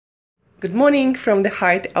Good morning from the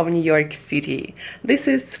heart of New York City. This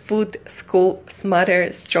is Food School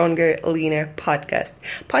Smarter, Stronger, Leaner podcast.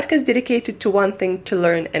 Podcast dedicated to one thing: to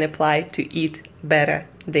learn and apply to eat better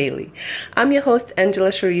daily. I'm your host,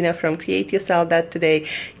 Angela Sharina from Create Yourself That Today,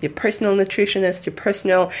 your personal nutritionist, your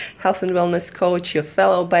personal health and wellness coach, your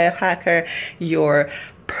fellow biohacker, your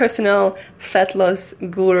personal fat loss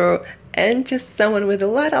guru, and just someone with a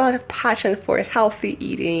lot of passion for healthy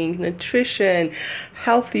eating, nutrition,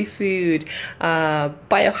 healthy food,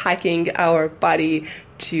 biohacking our body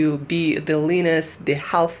to be the leanest, the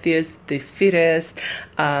healthiest, the fittest,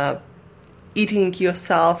 eating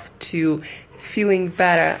yourself to feeling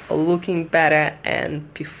better, looking better,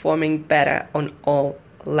 and performing better on all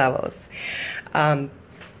levels.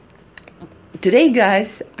 Today,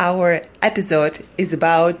 guys, our episode is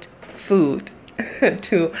about food.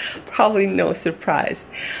 To probably no surprise.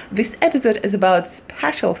 This episode is about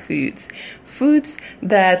special foods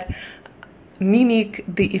that mimic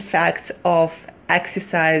the effects of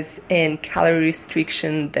exercise and calorie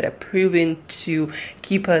restriction that are proven to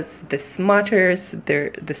keep us the smartest,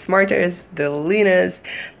 the leanest,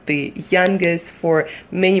 the youngest for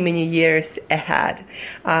many years ahead.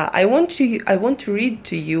 I want to read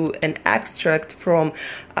to you an extract from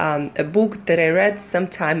a book that I read some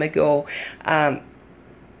time ago,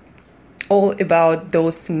 all about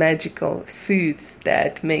those magical foods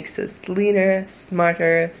that makes us leaner,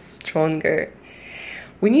 smarter, stronger.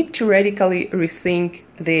 We need to radically rethink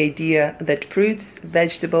the idea that fruits,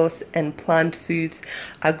 vegetables, and plant foods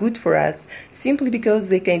are good for us simply because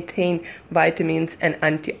they contain vitamins and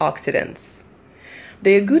antioxidants.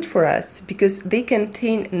 They are good for us because they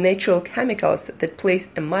contain natural chemicals that place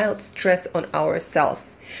a mild stress on our cells,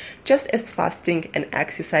 just as fasting and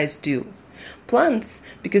exercise do. Plants,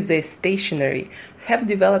 because they're stationary, have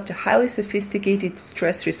developed a highly sophisticated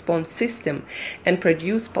stress response system and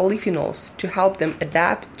produce polyphenols to help them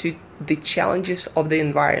adapt to the challenges of the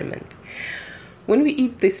environment. When we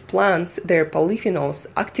eat these plants, their polyphenols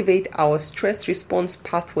activate our stress response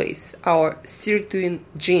pathways, our sirtuin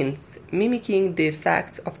genes, mimicking the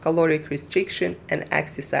effects of caloric restriction and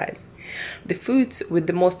exercise. The foods with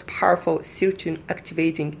the most powerful sirtuin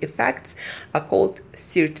activating effects are called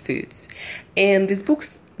SIRT foods. And this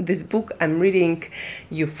book I'm reading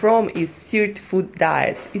you from is SIRT Food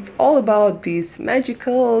Diets. It's all about these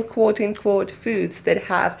magical quote-unquote foods that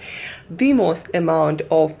have the most amount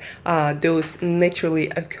of those naturally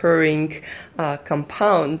occurring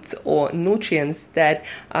compounds or nutrients that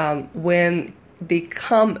when they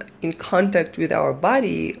come in contact with our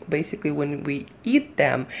body, basically when we eat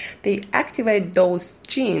them, they activate those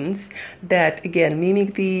genes that, again,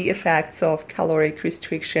 mimic the effects of caloric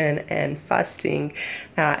restriction and fasting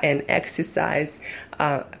and exercise,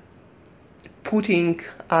 putting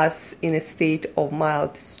us in a state of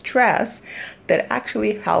mild stress that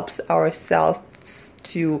actually helps our cells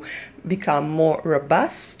to become more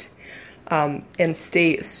robust, and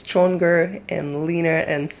stay stronger and leaner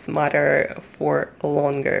and smarter for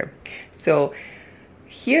longer. So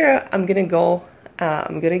here I'm gonna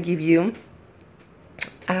give you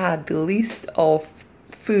the list of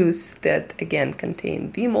foods that, again,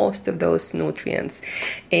 contain the most of those nutrients.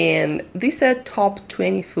 And these are top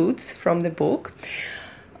 20 foods from the book.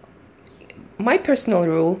 My personal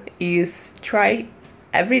rule is try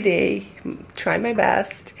every day, try my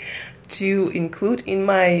best to include in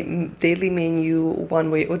my daily menu,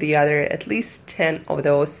 one way or the other, at least 10 of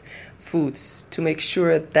those foods to make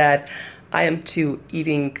sure that I am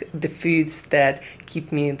eating the foods that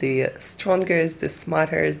keep me the strongest, the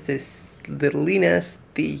smartest, the leanest,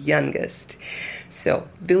 the youngest. So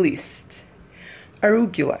the list: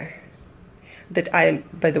 arugula, that I am,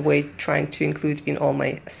 by the way, trying to include in all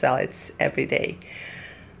my salads every day.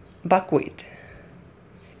 Buckwheat.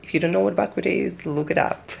 If you don't know what buckwheat is, look it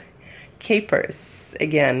up. Capers,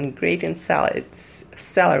 again, great in salads.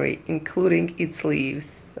 Celery, including its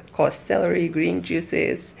leaves. Of course, celery, green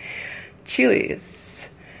juices. Chilies.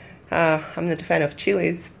 I'm not a fan of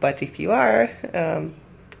chilies, but if you are,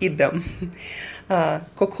 eat them.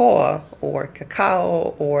 Cocoa or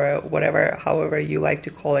cacao or whatever, however you like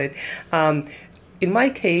to call it. In my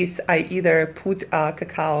case, I either put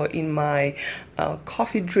cacao in my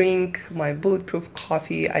coffee drink, my bulletproof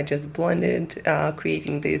coffee. I just blend it,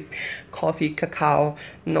 creating this coffee cacao,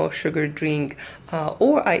 no sugar drink,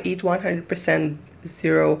 or I eat 100%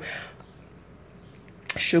 zero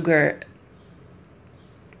sugar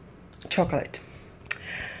chocolate.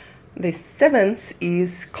 The seventh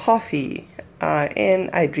is coffee,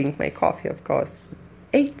 and I drink my coffee, of course.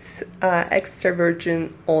 Eighth, extra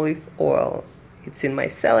virgin olive oil. It's in my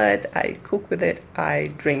salad, I cook with it, I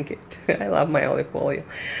drink it. I love my olive oil.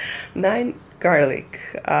 9, garlic.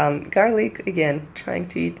 Garlic, again, trying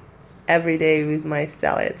to eat every day with my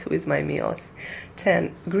salads, with my meals.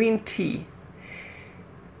 10, green tea.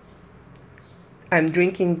 I'm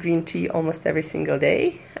drinking green tea almost every single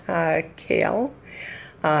day. Kale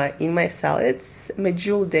in my salads.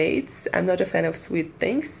 Medjool dates. I'm not a fan of sweet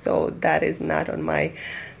things, so that is not on my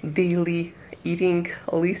daily eating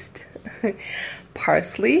list.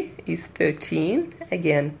 Parsley is 13.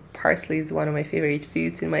 Again, parsley is one of my favorite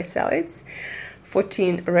foods in my salads.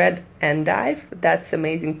 14, red endive. That's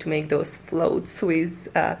amazing to make those floats with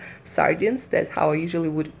sardines. That's how I usually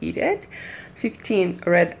would eat it. 15,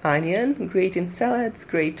 red onion. Great in salads,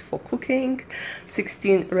 great for cooking.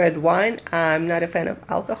 16, red wine. I'm not a fan of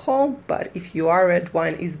alcohol, but if you are, red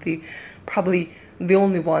wine is probably the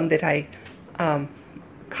only one that I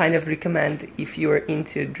kind of recommend if you're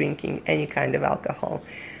into drinking any kind of alcohol.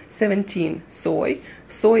 17, soy.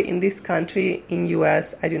 Soy in this country, in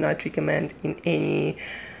US, I do not recommend in any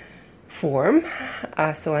form.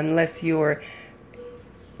 So unless you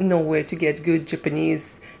know where to get good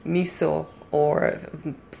Japanese miso or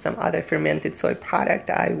some other fermented soy product,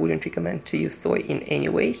 I wouldn't recommend to use soy in any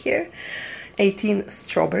way here. 18,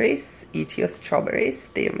 strawberries. Eat your strawberries.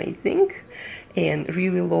 They're amazing and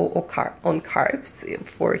really low on carbs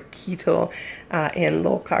for keto and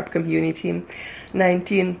low carb community.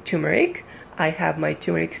 19, turmeric. I have my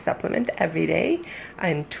turmeric supplement every day.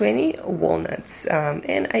 And 20, walnuts.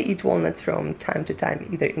 And I eat walnuts from time to time,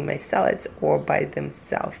 either in my salads or by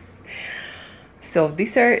themselves. So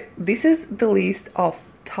this is the list of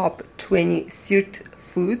top 20 seared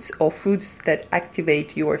foods, or foods that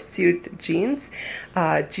activate your seared genes,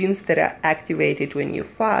 genes that are activated when you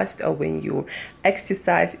fast or when you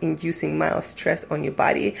exercise, inducing mild stress on your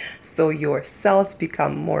body, so your cells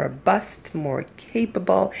become more robust, more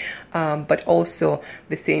capable, but also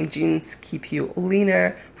the same genes keep you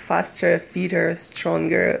leaner, faster, fitter,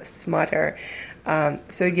 stronger, smarter.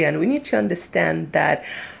 So again, we need to understand that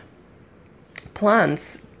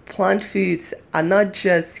plant foods are not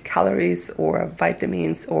just calories or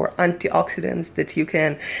vitamins or antioxidants that you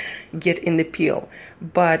can get in the pill,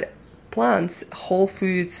 but plant whole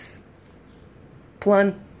foods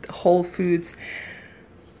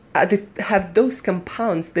have those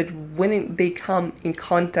compounds that when they come in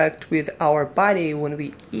contact with our body, when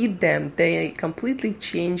we eat them, they completely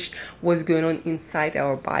change what's going on inside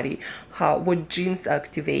our body, what genes are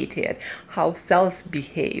activated, how cells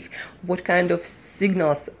behave, what kind of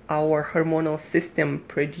signals our hormonal system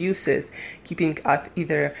produces, keeping us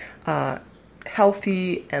either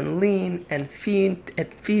healthy and lean and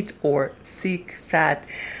fit or sick, fat,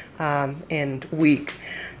 and weak.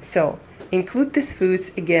 So include these foods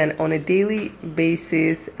again on a daily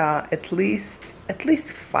basis, at least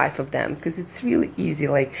 5 of them, because it's really easy,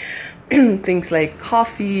 like things like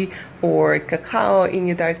coffee or cacao in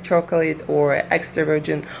your dark chocolate, or extra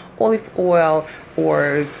virgin olive oil,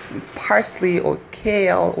 or parsley or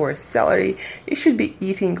kale or celery. You should be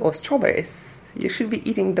eating, or strawberries. You should be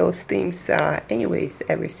eating those things anyways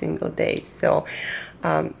every single day. So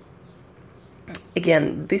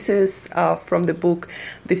again, this is from the book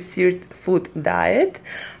The Seared Food Diet,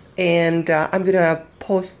 and I'm gonna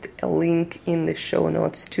post a link in the show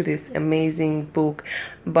notes to this amazing book.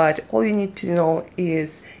 But all you need to know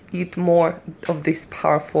is eat more of these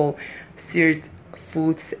powerful seared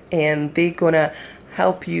foods, and they're gonna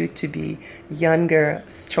help you to be younger,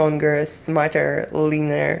 stronger, smarter,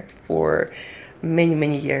 leaner for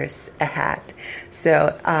many years ahead.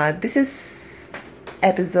 So this is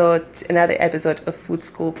another episode of Food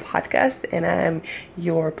School Podcast, and I'm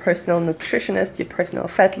your personal nutritionist, your personal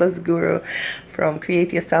fat loss guru from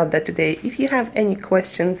CreateYourself.today. If you have any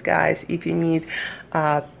questions, guys, if you need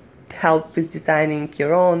help with designing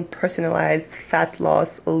your own personalized fat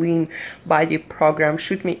loss lean body program,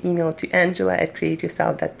 shoot me email to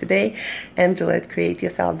Angela@CreateYourself.today,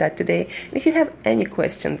 Angela@CreateYourself.today. And if you have any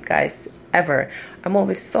questions, guys, ever, I'm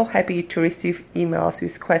always so happy to receive emails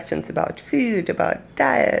with questions about food, about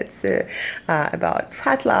diets, about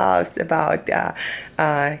fat loss, about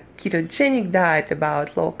ketogenic diet,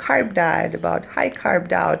 about low carb diet, about high carb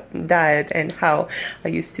diet, and how I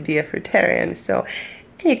used to be a fruitarian. So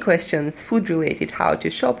any questions, food related, how to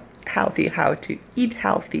shop healthy, how to eat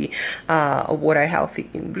healthy, what are healthy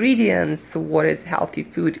ingredients, what is healthy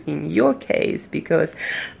food in your case, because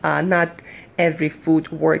not every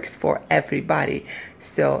food works for everybody.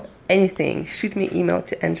 So anything, shoot me email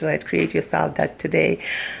to Angela@CreateYourself.today.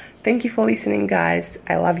 Thank you for listening, guys.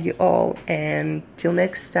 I love you all, and till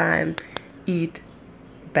next time, eat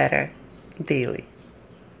better daily.